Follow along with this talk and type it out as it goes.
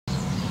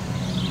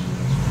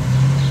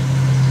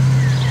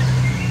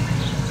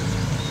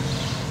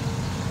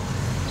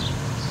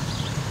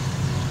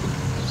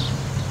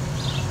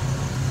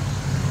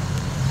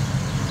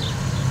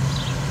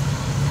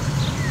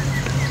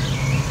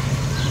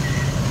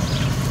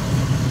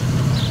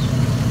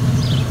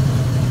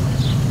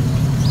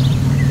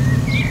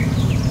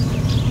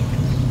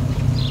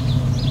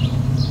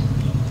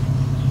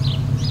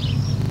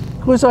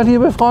grüße euch,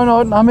 liebe Freunde,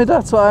 heute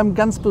Nachmittag zu einem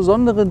ganz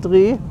besonderen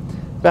Dreh.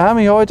 Wir haben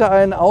hier heute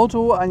ein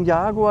Auto, ein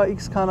Jaguar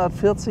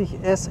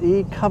XK140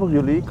 SE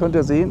Cabriolet. Könnt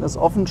ihr sehen, ist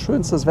offen,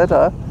 schönstes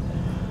Wetter.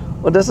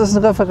 Und das ist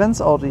ein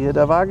Referenzauto hier.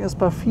 Der Wagen ist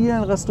bei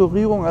vielen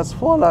Restaurierungen als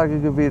Vorlage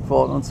gewählt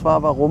worden. Und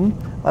zwar warum?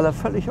 Weil er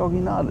völlig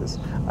original ist.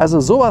 Also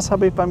sowas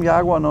habe ich beim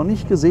Jaguar noch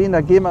nicht gesehen.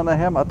 Da gehen wir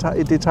nachher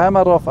im Detail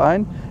mal drauf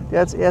ein. Der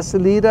hat das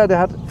Erstleder, der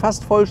hat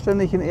fast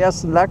vollständig den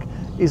ersten Lack,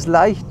 ist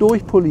leicht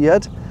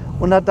durchpoliert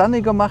und hat dann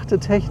eine gemachte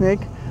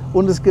Technik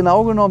und ist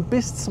genau genommen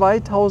bis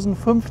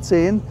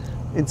 2015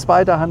 in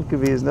zweiter Hand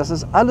gewesen. Das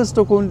ist alles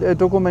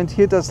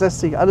dokumentiert, das lässt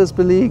sich alles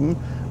belegen.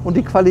 Und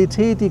die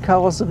Qualität, die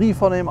Karosserie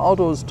von dem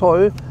Auto ist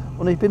toll.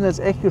 Und ich bin jetzt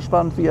echt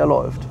gespannt, wie er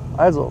läuft.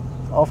 Also,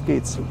 auf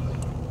geht's.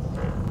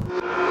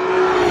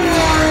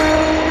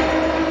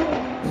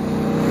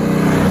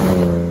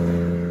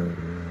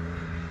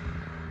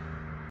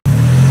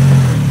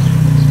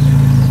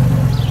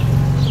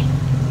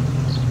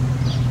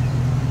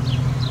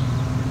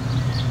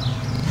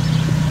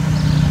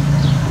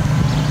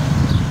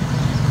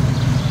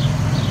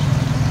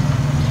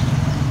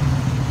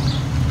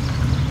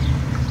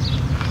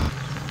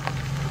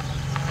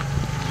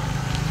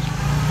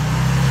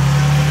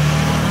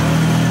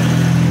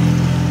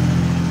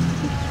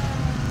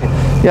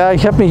 Ja,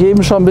 ich habe mich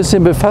eben schon ein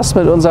bisschen befasst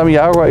mit unserem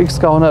Jaguar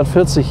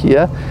XK140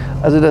 hier.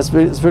 Also das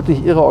ist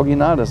wirklich irre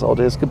original, das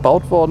Auto. Das ist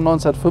gebaut worden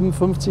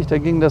 1955, da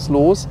ging das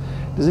los.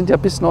 Die sind ja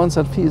bis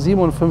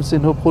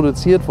 1957 nur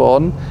produziert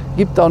worden.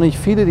 Gibt auch nicht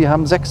viele, die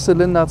haben 6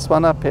 Zylinder,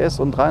 200 PS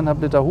und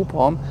 3,5 Liter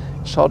Hubraum.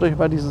 Schaut euch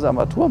mal dieses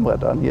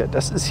Armaturenbrett an hier.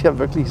 Das ist ja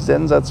wirklich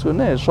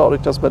sensationell. Schaut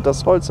euch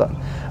das Holz an.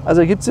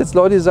 Also gibt es jetzt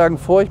Leute, die sagen,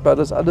 furchtbar,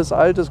 das ist alles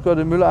alt, das gehört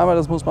in den Mülleimer,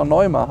 das muss man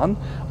neu machen.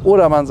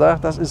 Oder man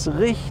sagt, das ist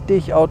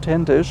richtig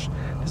authentisch.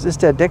 Das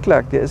ist der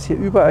Decklack, der ist hier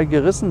überall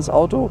gerissen. Das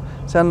Auto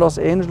ist ja in Los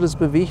Angeles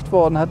bewegt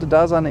worden, hatte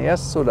da seine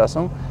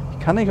Erstzulassung. Ich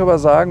kann nicht aber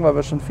sagen, weil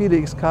wir schon viele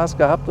XKs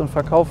gehabt und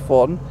verkauft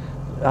worden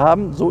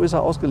haben, so ist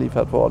er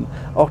ausgeliefert worden.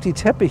 Auch die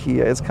Teppiche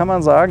hier, jetzt kann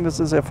man sagen, das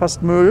ist ja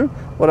fast Müll,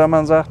 oder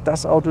man sagt,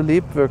 das Auto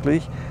lebt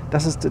wirklich.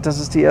 Das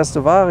ist die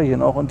erste Ware hier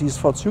noch und die ist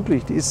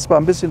vorzüglich. Die ist zwar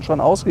ein bisschen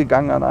schon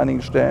ausgegangen an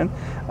einigen Stellen,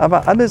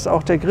 aber alles,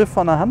 auch der Griff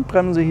von der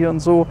Handbremse hier und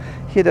so,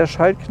 hier der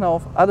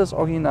Schaltknauf, alles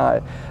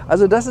original.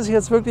 Also das ist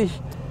jetzt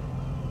wirklich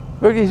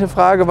eine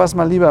Frage, was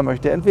man lieber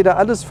möchte. Entweder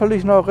alles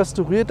völlig neu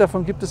restauriert,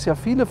 davon gibt es ja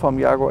viele vom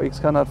Jaguar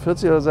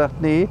XK140, oder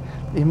sagt, nee,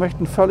 ich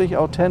möchte ein völlig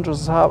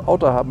authentisches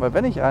Auto haben, weil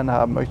wenn ich einen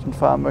haben möchte und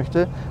fahren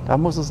möchte,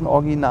 dann muss es ein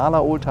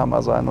originaler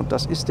Oldtimer sein und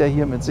das ist der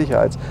hier mit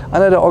Sicherheit.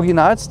 Einer der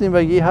originalsten, den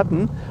wir je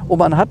hatten, und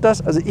man hat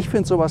das, also ich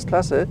finde sowas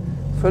klasse,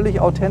 völlig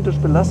authentisch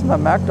belassen.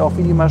 Man merkt auch,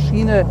 wie die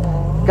Maschine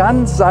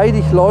ganz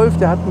seidig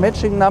läuft, der hat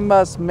Matching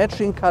Numbers,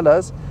 Matching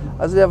Colors,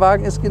 also der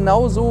Wagen ist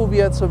genau so, wie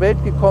er zur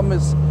Welt gekommen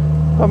ist,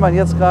 kann man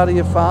jetzt gerade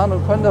hier fahren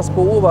und können das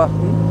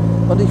beobachten.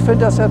 Und ich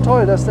finde das ja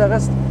toll, dass der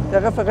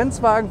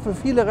Referenzwagen für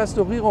viele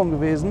Restaurierungen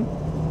gewesen.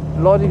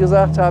 Leute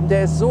gesagt haben,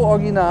 der ist so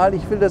original,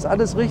 ich will das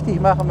alles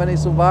richtig machen, wenn ich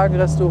so einen Wagen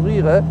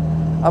restauriere.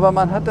 Aber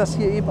man hat das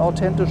hier eben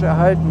authentisch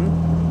erhalten.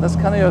 Das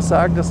kann ich euch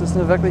sagen, das ist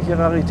eine wirkliche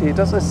Rarität.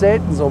 Das ist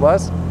selten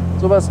sowas.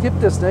 Sowas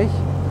gibt es nicht.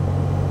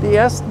 Die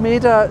ersten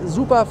Meter,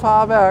 super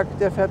Fahrwerk,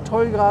 der fährt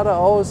toll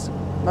geradeaus.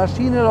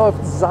 Maschine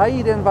läuft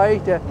seidenweich,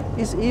 der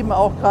ist eben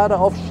auch gerade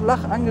auf Schlag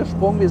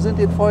angesprungen. Wir sind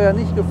den vorher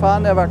nicht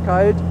gefahren, der war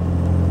kalt.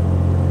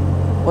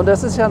 Und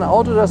das ist ja ein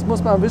Auto, das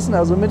muss man wissen,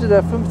 also Mitte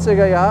der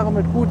 50er Jahre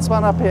mit gut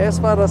 200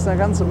 PS war das eine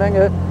ganze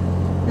Menge.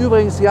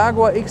 Übrigens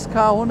Jaguar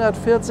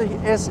XK140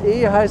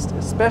 SE heißt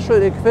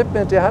Special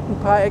Equipment, der hat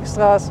ein paar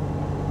Extras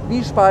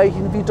wie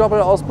Speichen, wie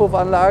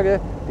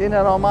Doppelauspuffanlage, den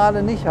der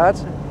normale nicht hat.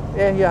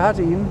 Er hier hat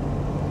ihn.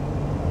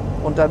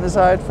 Und dann ist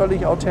er halt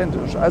völlig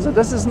authentisch. Also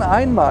das ist ein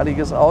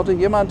einmaliges Auto.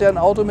 Jemand, der ein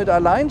Auto mit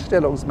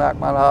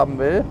Alleinstellungsmerkmal haben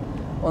will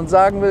und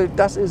sagen will,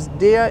 das ist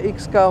der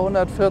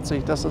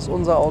XK140, das ist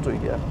unser Auto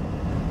hier.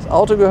 Das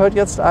Auto gehört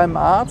jetzt einem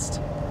Arzt.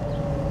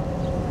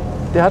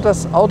 Der hat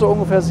das Auto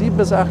ungefähr 7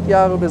 bis 8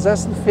 Jahre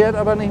besessen, fährt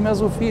aber nicht mehr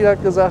so viel.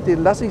 Hat gesagt,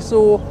 den lasse ich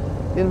so,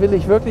 den will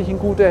ich wirklich in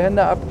gute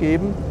Hände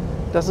abgeben.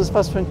 Das ist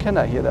was für ein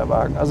Kenner hier, der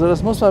Wagen. Also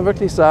das muss man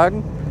wirklich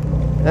sagen.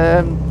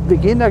 Wir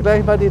gehen da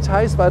gleich mal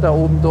Details weiter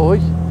oben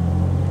durch.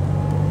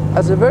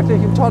 Also wirklich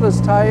ein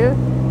tolles Teil,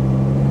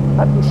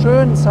 hat einen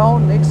schönen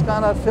Sound, einen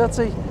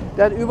XK140.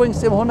 Der hat übrigens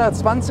dem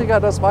 120er,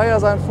 das war ja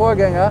sein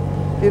Vorgänger,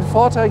 den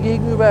Vorteil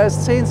gegenüber, er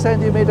ist 10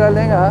 cm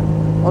länger.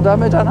 Und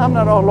damit dann haben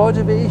dann auch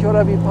Leute wie ich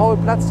oder wie Paul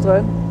Platz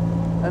drin.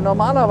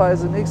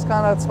 Normalerweise ein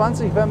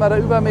XK120, wenn man da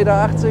über 1,80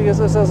 Meter ist,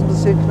 ist das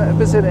ein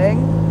bisschen eng.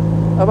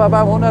 Aber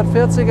beim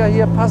 140er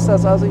hier passt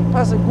das. Also ich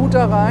passe gut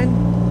da rein.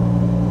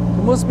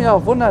 Du musst mir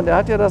auch wundern, der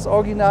hat ja das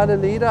originale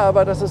Leder,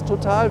 aber das ist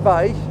total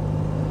weich.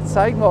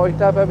 Zeigen wir euch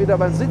dabei wieder,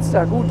 man sitzt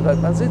da gut drin,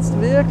 man sitzt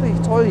wirklich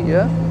toll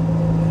hier.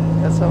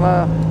 Jetzt haben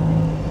wir,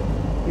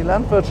 die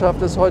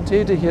Landwirtschaft ist heute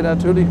tätig hier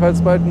natürlich, weil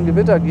es bald ein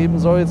Gewitter geben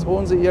soll. Jetzt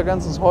holen sie ihr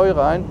ganzes Heu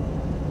rein.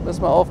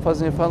 Müssen wir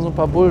aufpassen, hier fahren so ein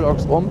paar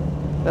Bulldogs rum.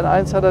 Denn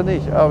eins hat er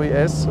nicht,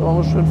 ABS, man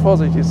muss schön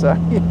vorsichtig sein.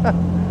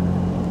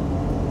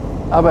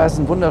 Aber er ist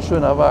ein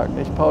wunderschöner Wagen,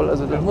 nicht Paul?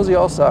 Also das muss ich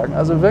auch sagen.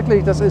 Also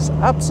wirklich, das ist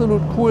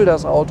absolut cool,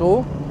 das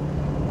Auto.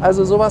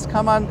 Also sowas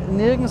kann man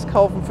nirgends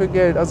kaufen für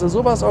Geld. Also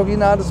sowas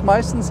Originales,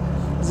 meistens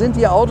sind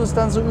die Autos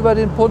dann so über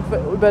den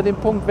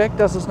Punkt weg,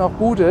 dass es noch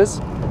gut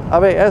ist.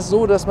 Aber er ist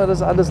so, dass man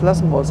das alles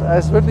lassen muss. Er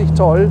ist wirklich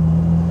toll.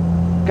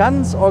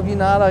 Ganz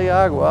originaler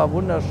Jaguar,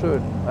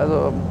 wunderschön.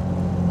 Also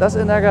das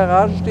in der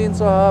Garage stehen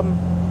zu haben,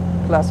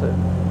 klasse.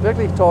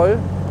 Wirklich toll.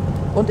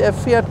 Und er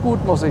fährt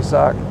gut, muss ich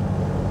sagen.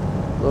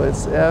 So,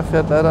 jetzt er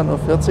fährt leider nur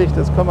 40,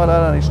 das können wir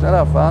leider nicht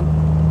schneller fahren.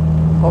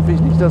 Hoffe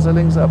ich nicht, dass er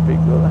links abbiegt,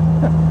 oder?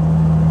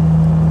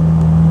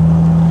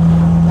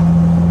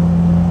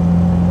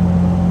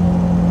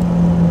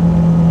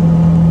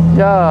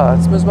 Ja,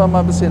 jetzt müssen wir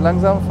mal ein bisschen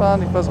langsam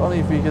fahren. Ich weiß auch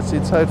nicht, wie ich jetzt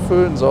die Zeit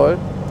füllen soll.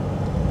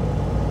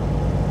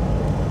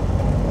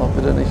 Auch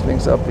bitte nicht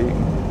links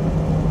abbiegen.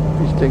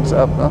 Biegt links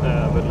ab, ne?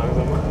 Ja, wird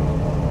langsamer.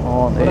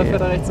 Oh nee. Oder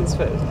fährt er rechts ins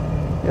Feld?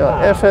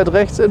 Ja, er fährt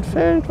rechts ins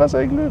Feld, was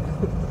ein Glück.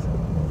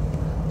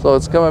 So,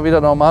 jetzt können wir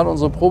wieder normal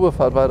unsere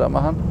Probefahrt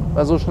weitermachen,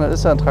 weil so schnell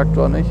ist ein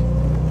Traktor nicht.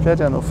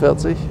 Fährt ja nur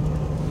 40.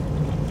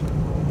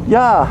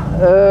 Ja,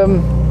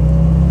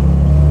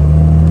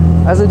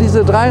 also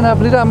diese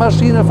 3,5 Liter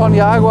Maschine von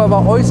Jaguar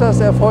war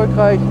äußerst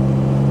erfolgreich.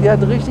 Die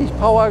hat richtig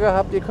Power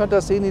gehabt. Ihr könnt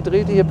das sehen, die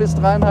drehte hier bis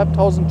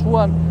 3.500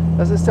 Touren.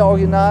 Das ist der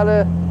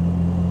originale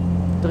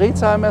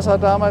Drehzahlmesser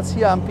damals.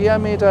 Hier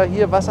Amperemeter,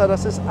 hier Wasser,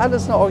 das ist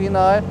alles ein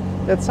Original.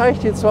 Der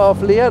zeigt hier zwar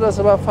auf leer, das ist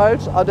aber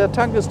falsch, aber der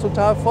Tank ist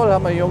total voll,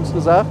 haben wir Jungs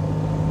gesagt.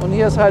 Und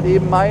hier ist halt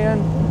eben Meilen.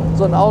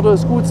 So ein Auto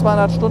ist gut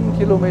 200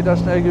 Stundenkilometer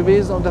schnell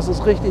gewesen und das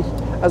ist richtig,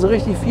 also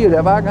richtig viel.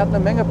 Der Wagen hat eine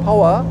Menge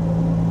Power.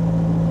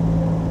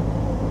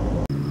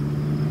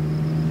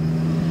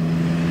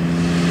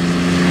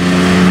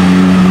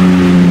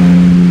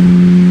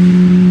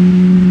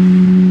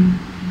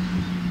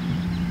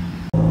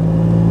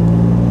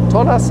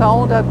 Toller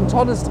Sound, hat ein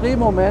tolles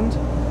Drehmoment.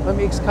 Beim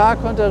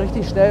XK konnte er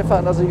richtig schnell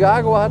fahren. Also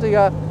Jaguar hatte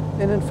ja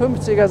in den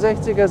 50er,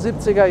 60er,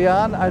 70er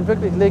Jahren einen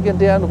wirklich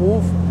legendären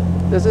Ruf.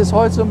 Das ist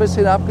heute so ein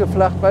bisschen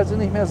abgeflacht, weil sie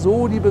nicht mehr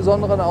so die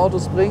besonderen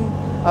Autos bringen.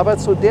 Aber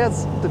zu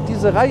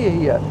diese Reihe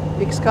hier,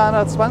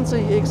 XK120,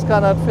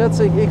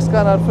 XK140,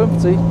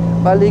 XK150,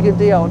 war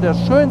legendär. Und der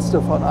schönste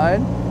von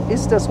allen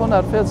ist das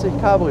 140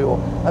 Cabrio.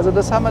 Also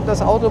das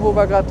Auto, wo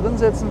wir gerade drin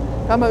sitzen,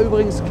 kann man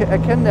übrigens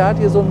erkennen. Der hat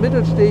hier so ein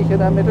Mittelsteg in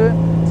der Mitte.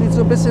 Sieht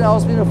so ein bisschen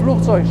aus wie eine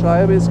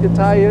Flugzeugscheibe, ist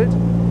geteilt.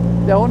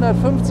 Der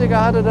 150er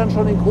hatte dann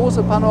schon die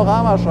große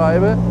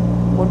Panoramascheibe.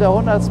 Und der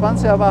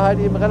 120er war halt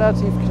eben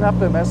relativ knapp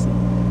bemessen.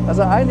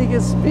 Also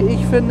einiges, wie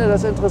ich finde,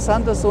 das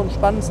interessanteste und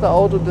spannendste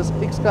Auto, das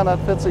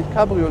XK140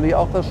 Cabriolet,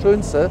 auch das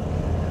schönste.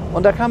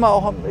 Und da kann man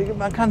auch,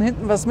 man kann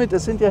hinten was mit,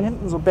 es sind ja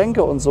hinten so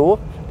Bänke und so,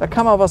 da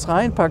kann man was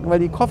reinpacken, weil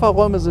die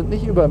Kofferräume sind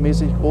nicht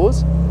übermäßig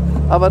groß.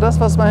 Aber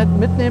das, was man hinten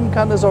mitnehmen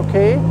kann, ist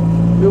okay.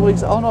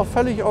 Übrigens auch noch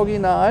völlig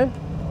original,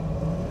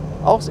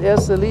 auch das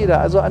erste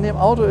Leder. Also an dem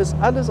Auto ist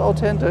alles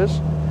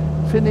authentisch,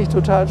 finde ich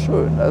total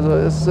schön. Also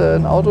ist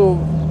ein Auto,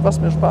 was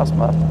mir Spaß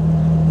macht.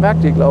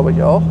 Merkt ihr, glaube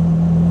ich, auch.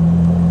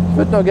 Ich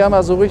würde noch gerne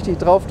mal so richtig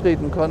drauf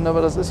treten können,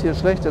 aber das ist hier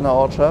schlecht in der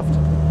Ortschaft.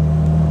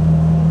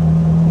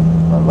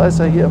 Man weiß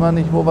ja hier immer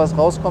nicht, wo was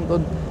rauskommt.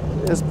 Und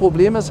das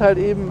Problem ist halt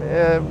eben,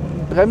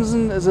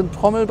 Bremsen sind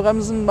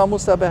Trommelbremsen, man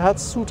muss da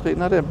beherzt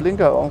zutreten. Hat der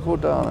Blinker irgendwo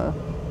da, ne?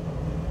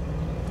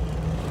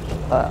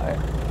 Ah,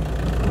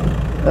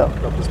 ja. Ich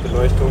glaube, das ist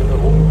Beleuchtung da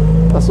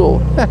oben. Ach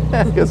so,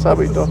 jetzt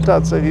habe ich doch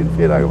tatsächlich einen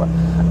Fehler gemacht.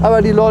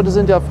 Aber die Leute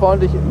sind ja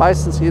freundlich,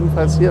 meistens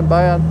jedenfalls hier in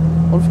Bayern,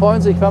 und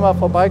freuen sich, wenn man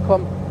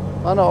vorbeikommt.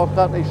 War auch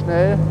gerade nicht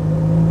schnell.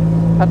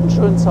 Hat einen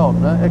schönen Sound.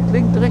 Ne? Er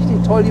klingt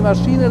richtig toll. Die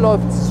Maschine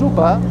läuft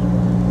super.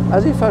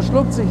 Also sie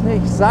verschluckt sich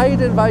nicht.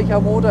 Seidenweicher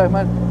Motor. Ich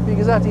meine, wie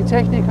gesagt, die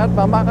Technik hat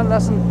man machen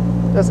lassen.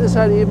 Das ist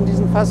halt eben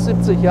diesen fast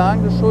 70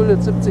 Jahren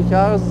geschuldet. 70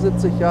 Jahre sind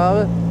 70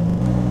 Jahre.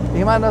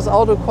 Ich meine, das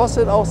Auto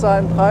kostet auch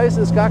seinen Preis,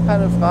 ist gar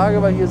keine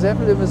Frage, weil hier sehr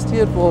viel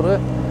investiert wurde.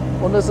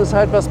 Und es ist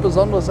halt was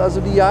Besonderes.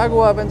 Also die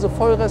Jaguar, wenn sie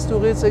voll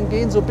restauriert sind,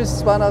 gehen so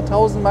bis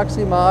 200.000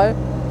 maximal.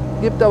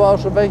 Gibt aber auch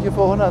schon welche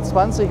für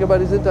 120, aber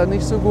die sind dann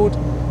nicht so gut.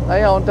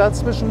 Naja, und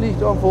dazwischen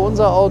liegt irgendwo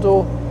unser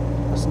Auto.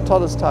 Das ist ein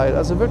tolles Teil.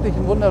 Also wirklich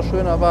ein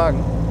wunderschöner Wagen.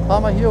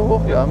 Fahren wir hier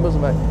hoch? Ja,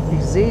 müssen wir.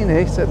 Ich sehe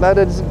nichts. Er hat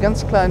leider diesen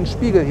ganz kleinen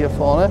Spiegel hier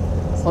vorne.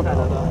 Und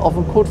auf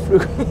dem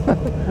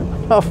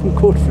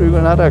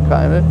Kotflügeln hat er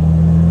keine.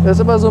 Das ist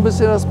immer so ein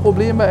bisschen das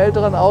Problem bei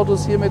älteren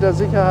Autos hier mit der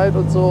Sicherheit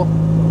und so.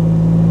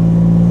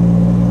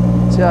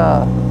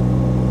 Tja.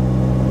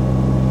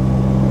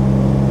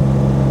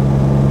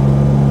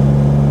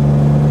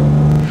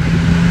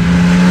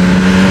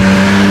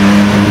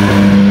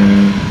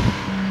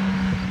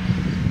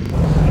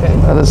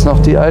 Alles noch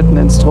die alten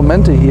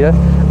Instrumente hier.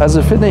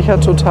 Also finde ich ja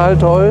total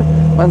toll.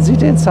 Man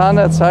sieht den Zahn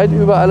der Zeit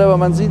überall, aber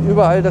man sieht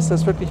überall, dass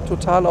das wirklich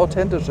total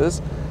authentisch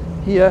ist.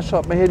 Hier,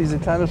 schaut mal her, diese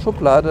kleine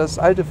Schublade, das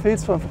alte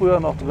Filz von früher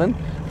noch drin.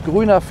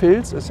 Grüner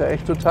Filz, ist ja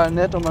echt total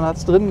nett und man hat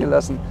es drin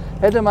gelassen.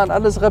 Hätte man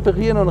alles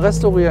reparieren und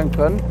restaurieren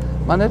können.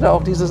 Man hätte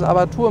auch dieses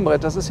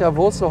Armaturenbrett, das ist ja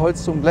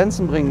Wurzelholz, zum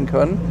Glänzen bringen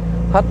können.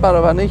 Hat man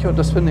aber nicht und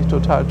das finde ich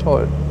total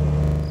toll.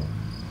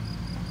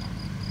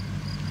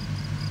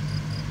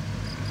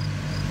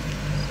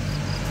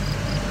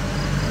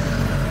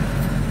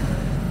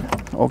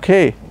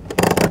 Okay.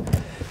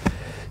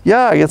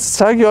 Ja, jetzt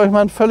zeige ich euch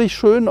mal einen völlig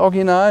schönen,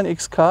 originalen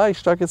XK. Ich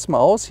steige jetzt mal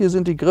aus. Hier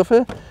sind die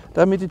Griffe,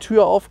 damit die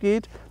Tür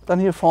aufgeht.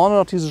 Dann hier vorne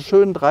noch diese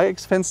schönen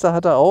Dreiecksfenster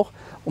hat er auch.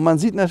 Und man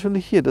sieht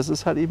natürlich hier, das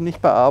ist halt eben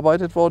nicht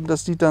bearbeitet worden.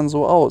 Das sieht dann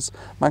so aus.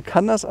 Man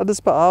kann das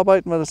alles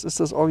bearbeiten, weil das ist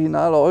das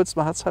originale Holz.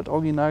 Man hat es halt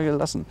original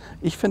gelassen.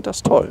 Ich finde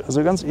das toll.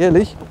 Also ganz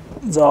ehrlich.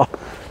 So,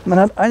 man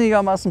hat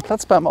einigermaßen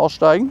Platz beim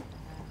Aussteigen.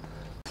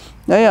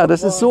 Naja,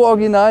 das ist so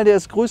original. Der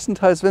ist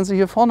größtenteils, wenn Sie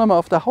hier vorne mal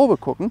auf der Haube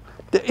gucken,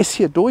 der ist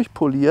hier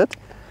durchpoliert.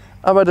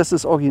 Aber das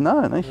ist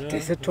original, nicht?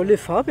 Das ist eine tolle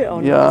Farbe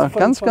auch. Ja,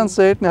 ganz, ganz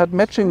selten. Er hat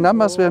Matching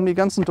Numbers, wir haben die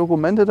ganzen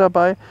Dokumente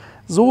dabei.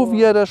 So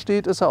wie er da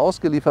steht, ist er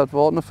ausgeliefert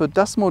worden. Und für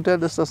das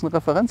Modell ist das ein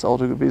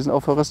Referenzauto gewesen,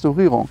 auch für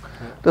Restaurierung.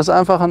 Das ist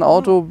einfach ein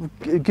Auto,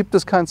 gibt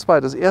es kein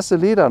zweites. Das erste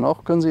Leder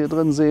noch, können Sie hier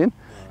drin sehen.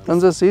 Können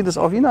Sie das sehen, das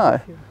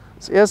Original.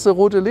 Das erste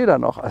rote Leder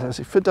noch.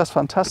 Also ich finde das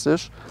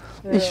fantastisch.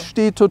 Ich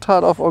stehe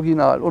total auf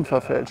Original,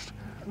 unverfälscht.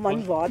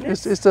 Wann war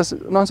das? Ist das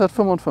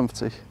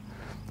 1955.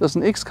 Das ist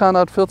ein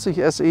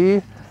XK140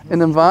 SE.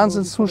 In einem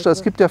Wahnsinnszustand.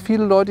 Es gibt ja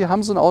viele Leute, die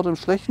haben so ein Auto im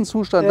schlechten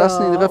Zustand,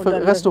 lassen ihn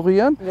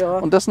restaurieren. Ja.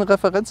 Und das ist ein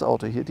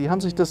Referenzauto hier. Die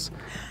haben sich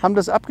haben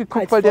das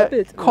abgeguckt, weil der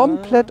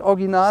komplett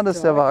original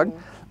ist, der Wagen.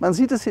 Man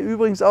sieht es hier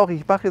übrigens auch,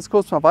 ich mache jetzt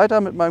kurz mal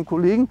weiter mit meinem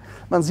Kollegen.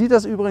 Man sieht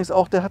das übrigens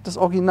auch, der hat das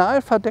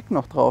Originalverdeck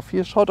noch drauf.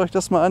 Hier, schaut euch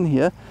das mal an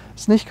hier.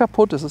 Ist nicht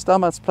kaputt, es ist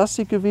damals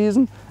Plastik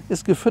gewesen,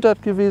 ist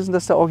gefüttert gewesen,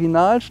 das ist der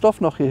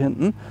Originalstoff noch hier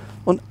hinten.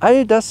 Und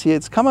all das hier,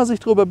 jetzt kann man sich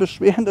darüber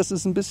beschweren, dass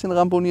es ein bisschen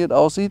ramponiert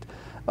aussieht.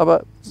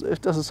 Aber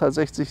das ist halt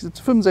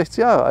 65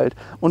 Jahre alt.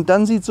 Und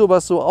dann sieht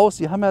sowas so aus.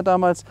 Die haben ja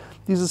damals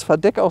dieses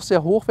Verdeck auch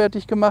sehr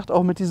hochwertig gemacht,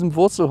 auch mit diesem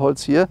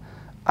Wurzelholz hier.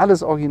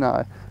 Alles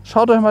original.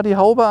 Schaut euch mal die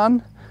Haube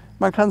an.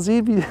 Man kann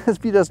sehen,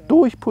 wie das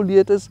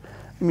durchpoliert ist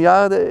im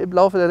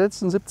Laufe der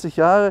letzten 70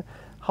 Jahre.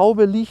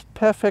 Haube liegt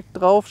perfekt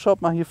drauf.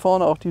 Schaut mal hier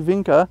vorne auch die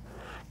Winker.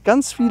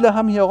 Ganz viele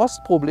haben hier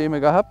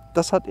Rostprobleme gehabt.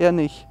 Das hat er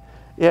nicht.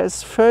 Er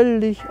ist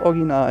völlig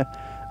original.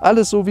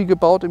 Alles so wie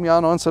gebaut im Jahr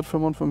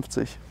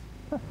 1955.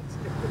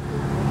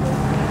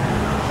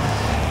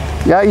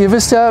 Ja, ihr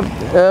wisst ja,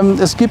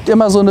 es gibt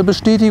immer so eine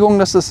Bestätigung,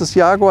 dass das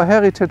Jaguar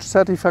Heritage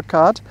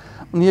Zertifikat.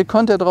 Und hier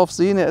könnt ihr drauf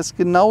sehen, er ist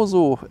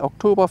genauso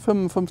Oktober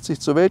 55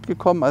 zur Welt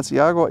gekommen als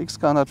Jaguar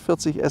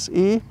XK140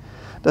 SE.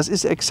 Das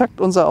ist exakt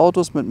unser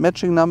Autos mit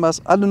Matching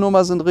Numbers. Alle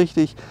Nummern sind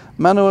richtig.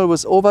 Manual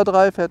with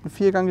Overdrive, er hat ein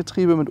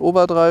Vierganggetriebe mit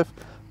Overdrive.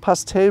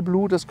 Pastel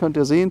Blue, das könnt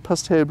ihr sehen,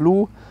 Pastel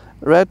Blue.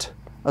 Red,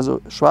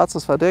 also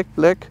schwarzes Verdeck,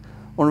 Black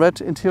und Red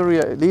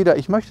Interior Leder.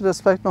 Ich möchte das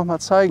vielleicht noch mal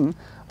zeigen.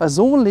 Weil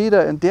so ein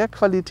Leder in der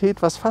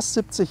Qualität, was fast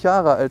 70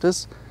 Jahre alt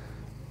ist,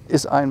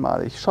 ist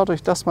einmalig. Schaut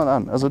euch das mal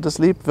an. Also das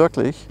lebt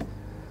wirklich.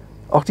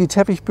 Auch die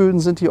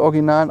Teppichböden sind die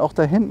Originalen, auch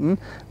da hinten.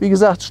 Wie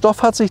gesagt,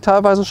 Stoff hat sich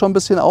teilweise schon ein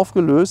bisschen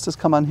aufgelöst. Das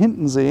kann man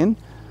hinten sehen.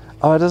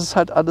 Aber das ist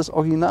halt alles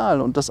original.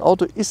 Und das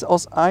Auto ist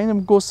aus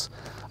einem Guss.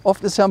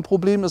 Oft ist ja ein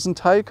Problem, ist ein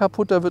Teil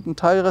kaputt, da wird ein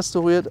Teil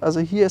restauriert. Also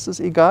hier ist es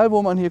egal,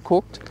 wo man hier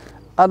guckt,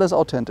 alles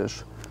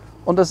authentisch.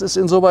 Und das ist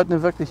insoweit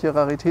eine wirkliche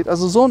Rarität.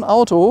 Also so ein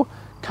Auto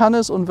kann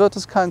es und wird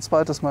es kein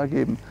zweites Mal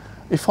geben.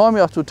 Ich freue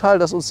mich auch total,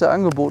 dass uns der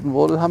angeboten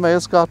wurde. Das haben wir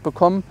jetzt gerade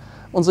bekommen.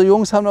 Unsere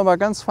Jungs haben noch mal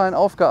ganz fein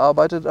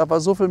aufgearbeitet,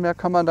 aber so viel mehr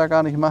kann man da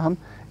gar nicht machen.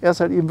 Er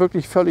ist halt eben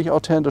wirklich völlig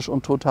authentisch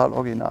und total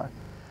original.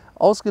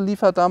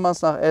 Ausgeliefert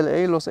damals nach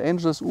LA, Los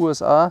Angeles,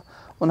 USA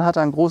und hat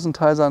einen großen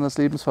Teil seines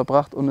Lebens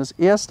verbracht und ist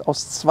erst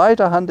aus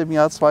zweiter Hand im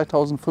Jahr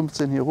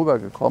 2015 hier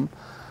rübergekommen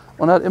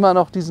und hat immer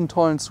noch diesen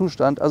tollen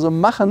Zustand. Also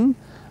machen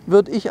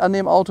würde ich an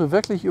dem Auto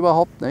wirklich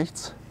überhaupt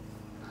nichts.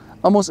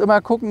 Man muss immer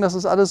gucken, dass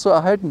es alles so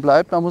erhalten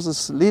bleibt. Man muss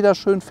es Leder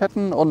schön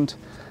fetten und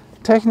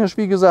technisch,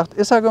 wie gesagt,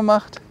 ist er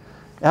gemacht.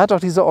 Er hat auch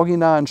diese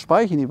originalen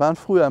Speichen, die waren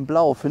früher in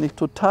Blau. Finde ich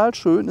total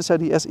schön, ist ja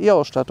die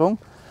SE-Ausstattung.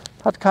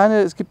 Hat keine,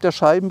 es gibt ja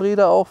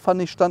Scheibenräder auch,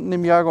 fand ich, standen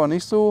im Jaguar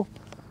nicht so.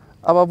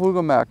 Aber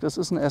wohlgemerkt, es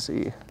ist ein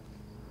SE.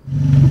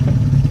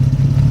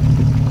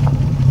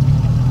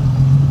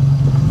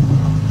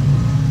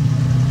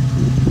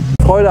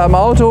 Freude am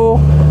Auto.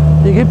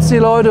 Hier gibt es die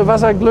Leute,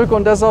 Wasserglück,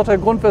 und das ist auch der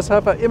Grund,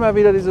 weshalb wir immer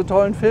wieder diese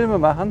tollen Filme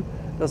machen.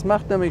 Das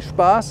macht nämlich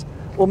Spaß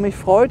und mich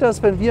freut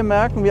das, wenn wir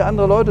merken, wie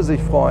andere Leute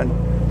sich freuen.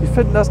 Die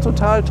finden das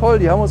total toll.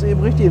 Die haben uns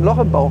eben richtig ein Loch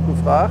im Bauch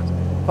gefragt.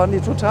 Fanden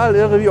die total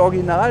irre, wie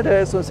original der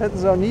ist, und das hätten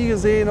sie noch nie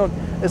gesehen. Und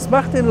es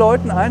macht den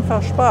Leuten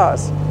einfach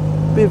Spaß.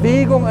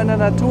 Bewegung in der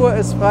Natur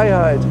ist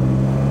Freiheit.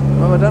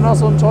 Und wenn man dann noch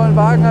so einen tollen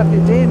Wagen hat wie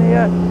den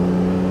hier,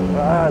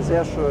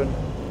 sehr schön.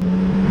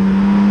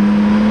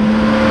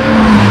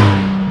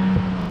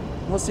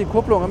 Muss die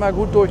Kupplung immer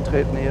gut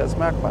durchtreten hier, das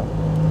merkt man.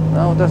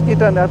 Ja, und das geht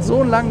dann, der hat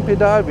so einen langen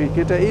Pedalweg,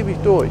 geht der ewig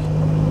durch.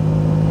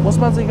 Muss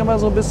man sich immer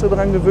so ein bisschen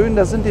dran gewöhnen,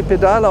 da sind die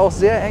Pedale auch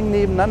sehr eng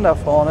nebeneinander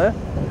vorne.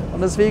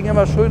 Und deswegen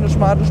immer schöne,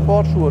 schmale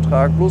Sportschuhe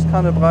tragen, bloß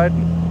keine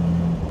breiten.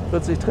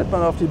 Plötzlich tritt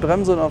man auf die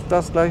Bremse und auf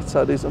das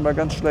gleichzeitig, ist immer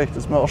ganz schlecht,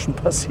 ist mir auch schon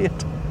passiert.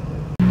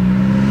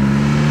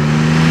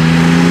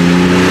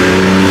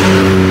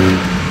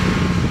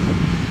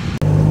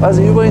 Was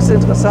ich übrigens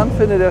interessant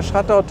finde, der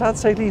hat auch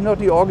tatsächlich noch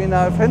die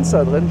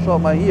Originalfenster drin. Schau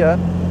mal hier,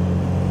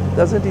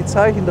 da sind die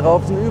Zeichen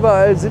drauf.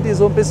 Überall sind die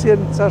so ein bisschen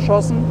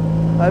zerschossen.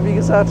 Weil wie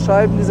gesagt,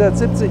 Scheiben, die seit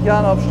 70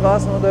 Jahren auf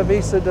Straßen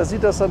unterwegs sind, da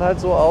sieht das dann halt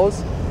so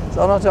aus. Ist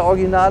auch noch der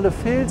originale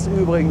Filz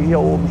übrigens hier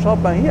oben.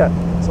 Schaut mal hier,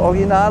 das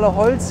originale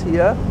Holz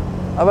hier.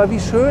 Aber wie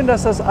schön,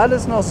 dass das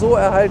alles noch so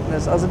erhalten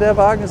ist. Also der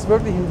Wagen ist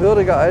wirklich in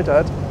Würde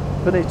gealtert.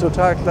 Finde ich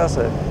total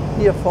klasse.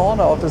 Hier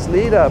vorne auch das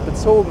Leder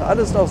bezogen,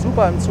 alles noch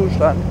super im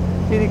Zustand.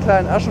 Hier die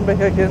kleinen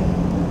Aschenbecherchen.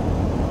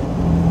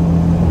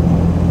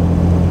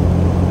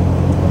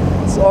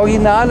 Das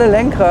originale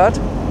Lenkrad.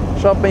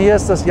 Schaut mal, hier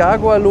ist das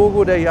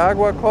Jaguar-Logo, der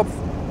Jaguar-Kopf.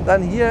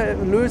 Dann hier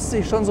löst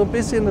sich schon so ein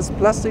bisschen, das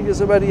Plastik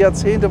ist über die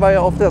Jahrzehnte, war ja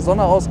auf der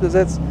Sonne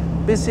ausgesetzt,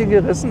 ein bisschen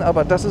gerissen,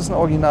 aber das ist ein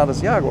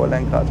originales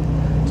Jaguar-Lenkrad.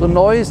 So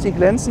neu ist die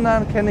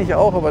glänzenden, kenne ich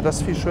auch, aber das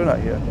ist viel schöner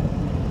hier.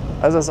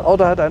 Also das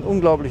Auto hat einen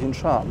unglaublichen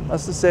Charme.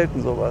 Das ist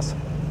selten sowas.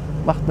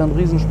 Macht mir einen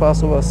Riesenspaß,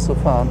 sowas zu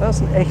fahren. Das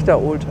ist ein echter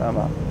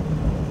Oldtimer.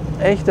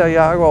 Echter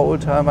Jaguar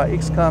Oldtimer,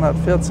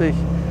 XK140.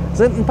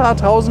 Sind ein paar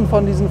tausend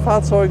von diesen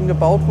Fahrzeugen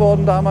gebaut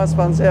worden damals,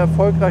 war ein sehr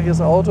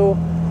erfolgreiches Auto.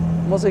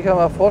 Muss ich ja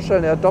mal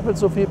vorstellen, er hat doppelt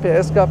so viel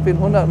PS gehabt wie ein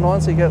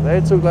 190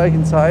 RL zur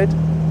gleichen Zeit.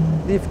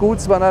 Lief gut,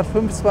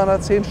 205,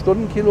 210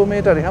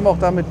 Stundenkilometer. Die haben auch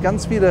damit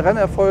ganz viele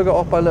Rennerfolge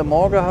auch bei Le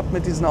Mans gehabt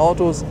mit diesen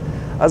Autos.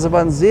 Also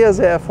waren sehr,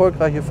 sehr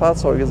erfolgreiche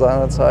Fahrzeuge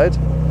seiner Zeit.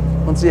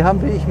 Und sie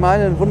haben, wie ich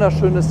meine, ein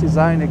wunderschönes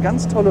Design, eine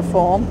ganz tolle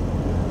Form.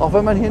 Auch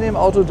wenn man hier in dem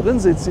Auto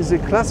drin sitzt, diese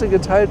klasse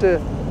geteilte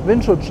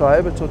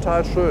Windschutzscheibe,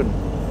 total schön.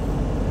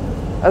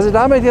 Also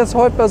damit jetzt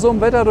heute bei so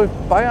einem Wetter durch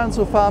Bayern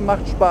zu fahren,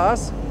 macht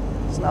Spaß.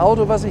 Das ist ein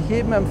Auto, was ich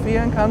jedem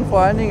empfehlen kann. Vor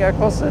allen Dingen, er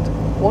kostet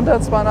unter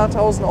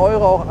 200.000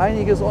 Euro, auch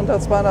einiges unter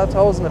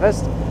 200.000.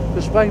 Rest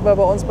besprechen wir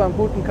bei uns beim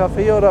guten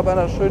Kaffee oder bei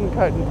einer schönen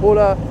kalten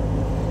Cola.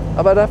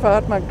 Aber dafür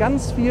hat man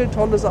ganz viel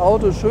tolles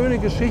Auto, schöne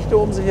Geschichte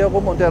um sich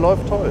herum und der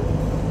läuft toll.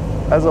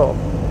 Also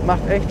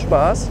macht echt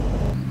Spaß.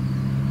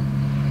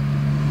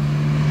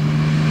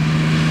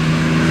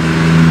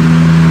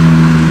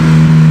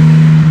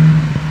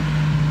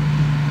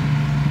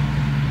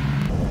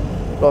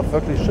 Läuft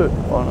wirklich schön.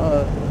 Und,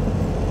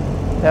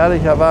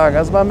 herrlicher Wagen.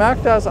 Also man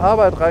merkt, da ist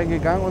Arbeit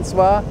reingegangen und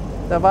zwar,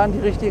 da waren die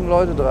richtigen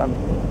Leute dran.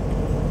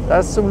 Da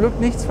ist zum Glück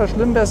nichts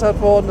verschlimmbessert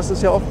worden. Das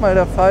ist ja oft mal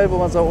der Fall, wo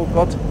man sagt, oh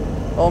Gott,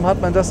 warum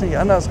hat man das nicht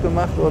anders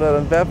gemacht? Oder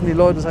dann werfen die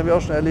Leute, das habe ich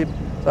auch schon erlebt,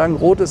 sagen,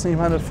 Rot ist nicht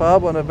meine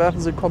Farbe und dann werfen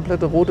sie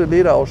komplette rote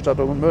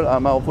Lederausstattung und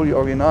Mülleimer, obwohl die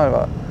original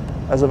war.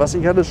 Also was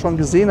ich alles schon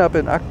gesehen habe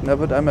in Akten, da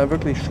wird einem ja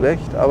wirklich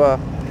schlecht. Aber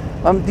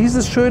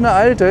dieses schöne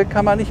Alte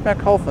kann man nicht mehr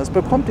kaufen, das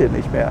bekommt ihr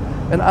nicht mehr.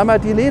 Wenn einmal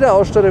die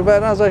Lederausstattung, weil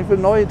einer sagt, ich will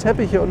neue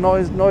Teppiche und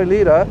neu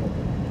Leder,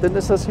 dann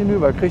ist das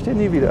hinüber, kriegt ihr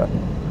nie wieder.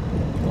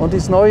 Und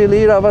dieses neue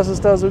Leder, was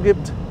es da so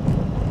gibt,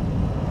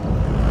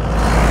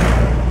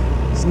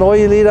 das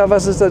neue Leder,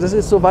 was ist da? Das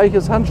ist so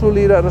weiches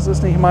Handschuhleder, das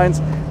ist nicht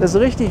meins. Das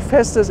ist richtig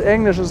festes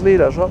englisches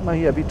Leder, schaut mal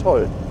hier, wie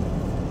toll.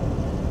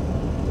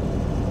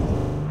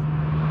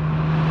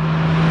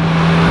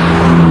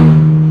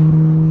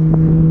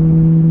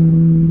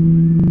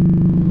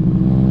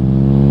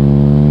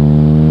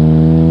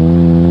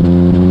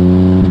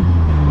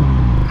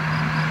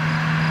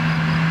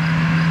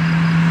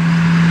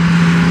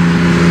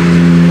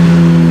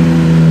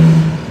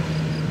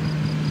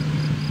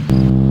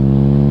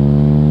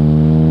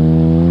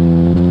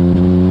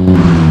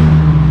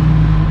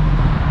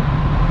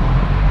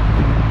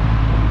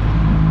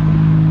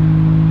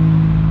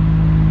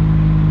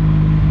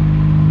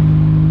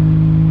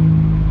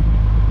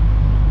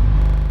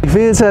 Ich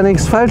will jetzt ja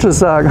nichts Falsches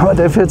sagen, aber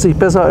der fährt sich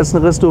besser als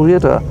ein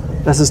restaurierter.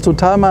 Das ist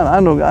total mein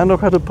Eindruck. Den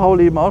Eindruck hatte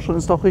Paul eben auch schon,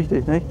 ist doch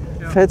richtig, nicht?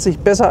 Ja. Fährt sich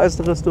besser als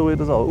ein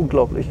restauriertes Auto.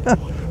 Unglaublich.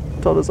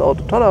 Tolles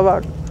Auto, toller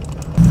Wagen.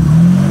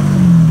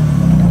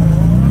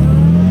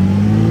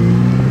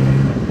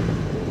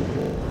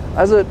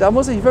 Also da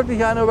muss ich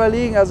wirklich einer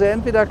überlegen. Also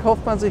entweder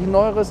kauft man sich ein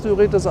neu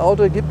restauriertes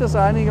Auto, gibt es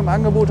einige im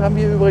Angebot, haben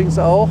wir übrigens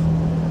auch.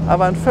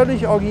 Aber einen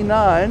völlig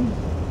originalen,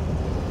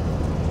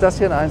 ist das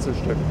hier ein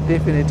Einzelstück,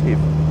 definitiv.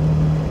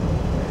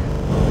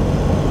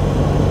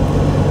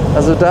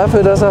 Also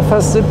dafür, dass er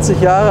fast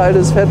 70 Jahre alt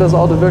ist, fährt das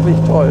Auto wirklich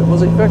toll,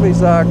 muss ich wirklich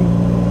sagen.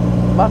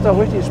 Macht auch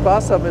richtig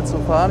Spaß damit zu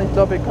fahren. Ich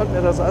glaube, ihr könnt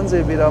mir das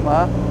ansehen wieder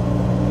mal.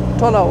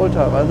 Toller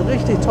Oldtimer, ein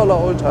richtig toller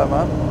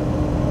Oldtimer.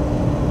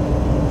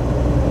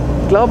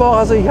 Ich glaube auch,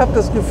 also ich habe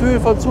das Gefühl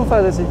von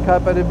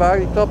Zuverlässigkeit bei dem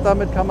Wagen. Ich glaube,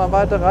 damit kann man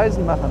weite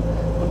Reisen machen.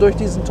 Und durch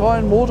diesen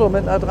tollen Motor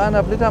mit einer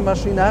 300 Liter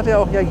Maschine hat er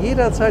auch ja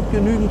jederzeit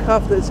genügend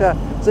Kraft. Das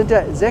sind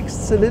ja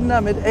 6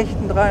 Zylinder mit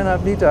echten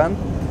 300 Litern.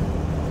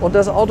 Und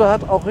das Auto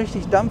hat auch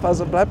richtig Dampf,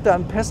 also bleibt da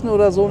an Pässen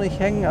oder so nicht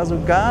hängen, also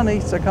gar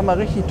nichts. Da kann man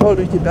richtig toll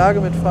durch die Berge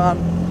mitfahren.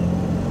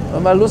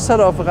 Wenn man Lust hat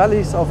auf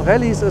Rallyes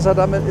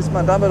ist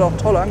man damit auch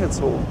toll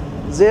angezogen.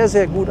 Sehr,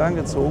 sehr gut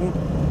angezogen.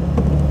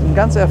 Ein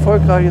ganz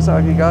erfolgreiches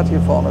Aggregat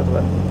hier vorne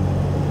drin.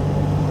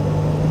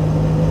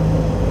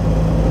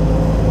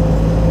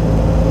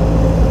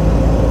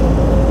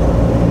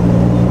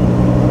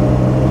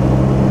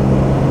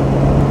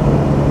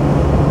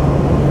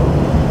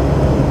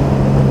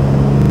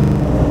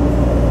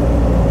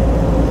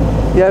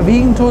 Ja,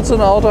 wiegen tut so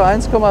ein Auto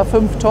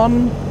 1,5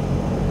 Tonnen.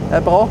 Er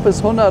braucht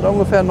bis 100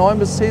 ungefähr 9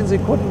 bis 10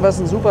 Sekunden, was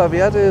ein super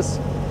Wert ist.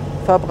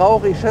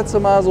 Verbrauch, ich schätze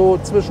mal so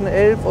zwischen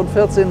 11 und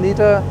 14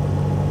 Liter.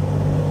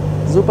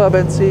 Super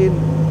Benzin,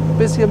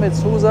 bisschen mit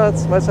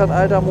Zusatz, weil es ein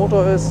alter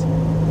Motor ist.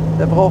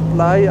 der braucht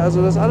Blei,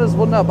 also das ist alles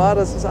wunderbar,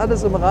 das ist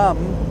alles im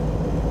Rahmen.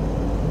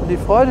 Und die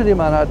Freude, die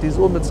man hat, die ist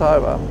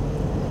unbezahlbar.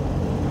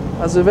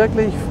 Also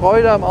wirklich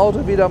Freude am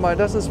Auto wieder mal.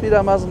 Das ist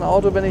wieder mal so ein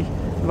Auto, wenn ich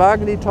einen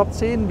Wagen in die Top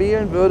 10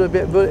 wählen würde,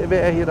 wäre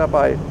er hier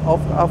dabei.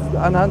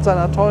 Anhand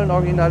seiner tollen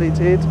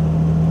Originalität,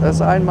 das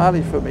ist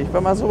einmalig für mich.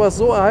 Wenn man sowas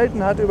so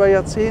erhalten hat über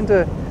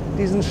Jahrzehnte,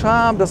 diesen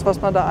Charme, das,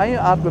 was man da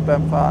einatmet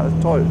beim Fahren,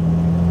 ist toll.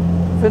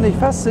 Finde ich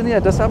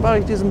faszinierend. Deshalb mache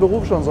ich diesen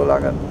Beruf schon so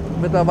lange.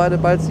 Mittlerweile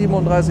bald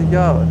 37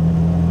 Jahre.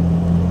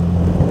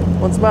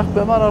 Uns macht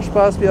mir immer noch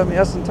Spaß, wie am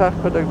ersten Tag,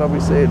 könnt ihr, glaube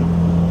ich, sehen.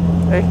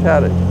 Echt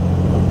herrlich.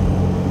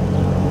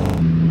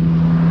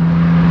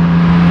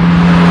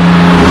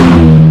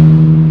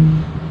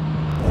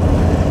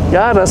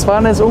 Ja, das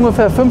waren jetzt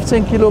ungefähr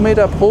 15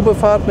 Kilometer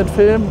Probefahrt mit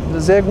Film.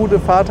 Eine sehr gute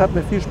Fahrt, hat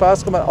mir viel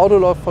Spaß gemacht. Auto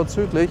läuft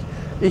vorzüglich.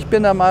 Ich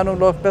bin der Meinung,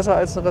 läuft besser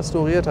als ein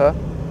restaurierter.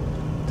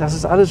 Das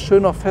ist alles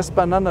schön noch fest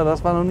beieinander.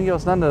 Das war noch nie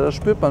auseinander. Das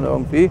spürt man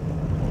irgendwie.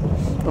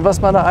 Und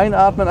was man da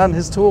einatmet an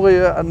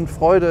Historie, an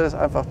Freude, ist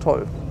einfach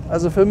toll.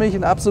 Also für mich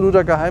ein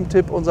absoluter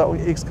Geheimtipp, unser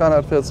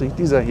XK140,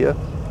 dieser hier.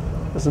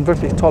 Das ist ein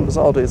wirklich tolles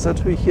Auto. Ist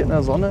natürlich hier in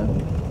der Sonne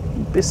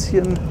ein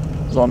bisschen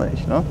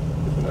sonnig, ne?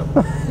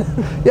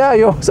 Ja,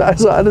 Jungs,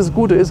 also alles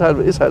Gute, ist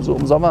halt so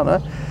im Sommer,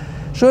 ne?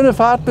 Schöne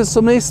Fahrt, bis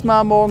zum nächsten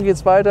Mal. Morgen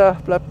geht's weiter.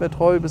 Bleibt mir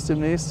treu, bis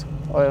demnächst.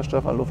 Euer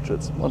Stefan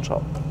Luftschitz und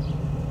ciao.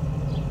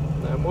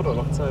 Na, Motor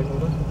noch zeigen,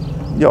 oder?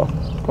 Ja,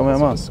 können wir ja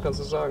machen. Was kannst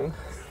du sagen?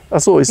 Ach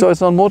so, ich soll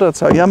jetzt noch einen Motor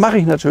zeigen. Ja, mache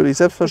ich natürlich,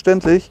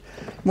 selbstverständlich.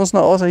 Ich muss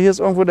noch außer, hier ist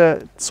irgendwo der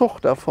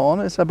Zug da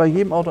vorne. Ist ja bei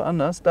jedem Auto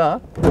anders.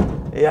 Da.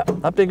 Ja,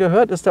 habt ihr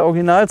gehört? Ist der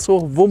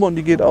Originalzug. Wumm und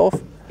die geht auf.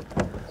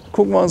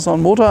 Gucken wir uns noch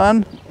einen Motor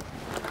an.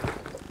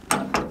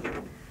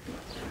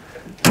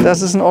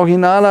 Das ist ein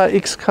originaler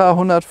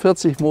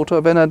XK140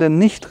 Motor, wenn er denn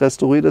nicht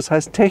restauriert. Das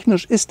heißt,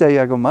 technisch ist der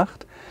ja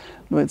gemacht.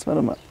 Nur jetzt,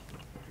 warte mal.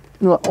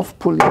 Nur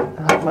aufpolieren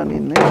hat man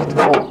ihn nicht.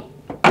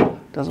 Oh,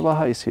 das war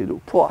heiß hier,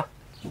 du. Boah.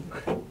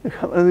 Da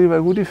kann man sich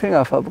mal gut die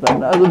Finger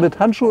verbrennen. Also mit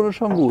Handschuhen ist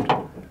schon gut.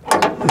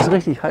 Ist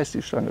richtig heiß,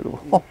 die Stange, du.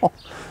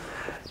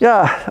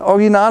 Ja,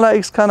 originaler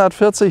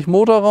XK140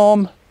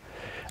 Motorraum.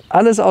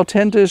 Alles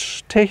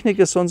authentisch. Technik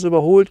ist sonst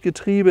überholt.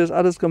 Getriebe ist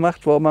alles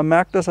gemacht worden. Man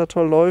merkt, dass er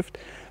toll läuft.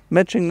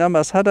 Matching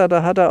Numbers hat er.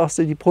 Da hat er auch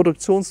die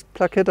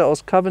Produktionsplakette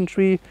aus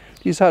Coventry.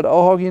 Die ist halt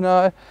auch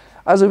original.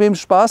 Also wem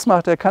Spaß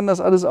macht, der kann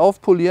das alles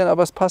aufpolieren,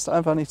 aber es passt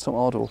einfach nicht zum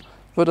Auto.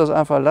 Ich würde das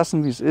einfach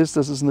lassen, wie es ist.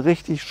 Das ist ein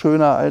richtig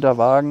schöner alter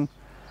Wagen.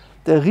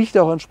 Der riecht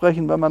auch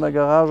entsprechend, wenn man eine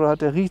Garage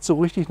hat, der riecht so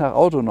richtig nach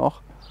Auto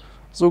noch.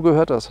 So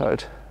gehört das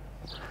halt.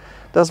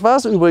 Das war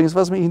es übrigens,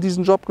 was mich in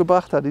diesen Job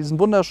gebracht hat, diesen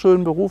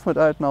wunderschönen Beruf mit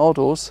alten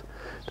Autos.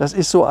 Das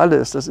ist so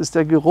alles. Das ist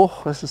der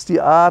Geruch, das ist die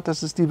Art,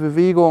 das ist die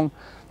Bewegung.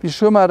 Wie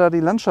schön man da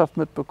die Landschaft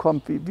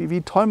mitbekommt,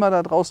 wie toll man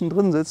da draußen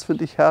drin sitzt,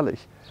 finde ich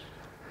herrlich.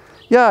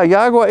 Ja,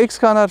 Jaguar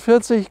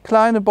XK140,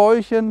 kleine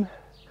Bäulchen,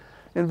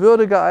 in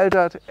Würde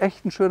gealtert,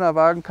 echt ein schöner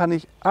Wagen, kann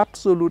ich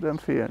absolut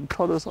empfehlen.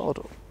 Tolles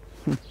Auto.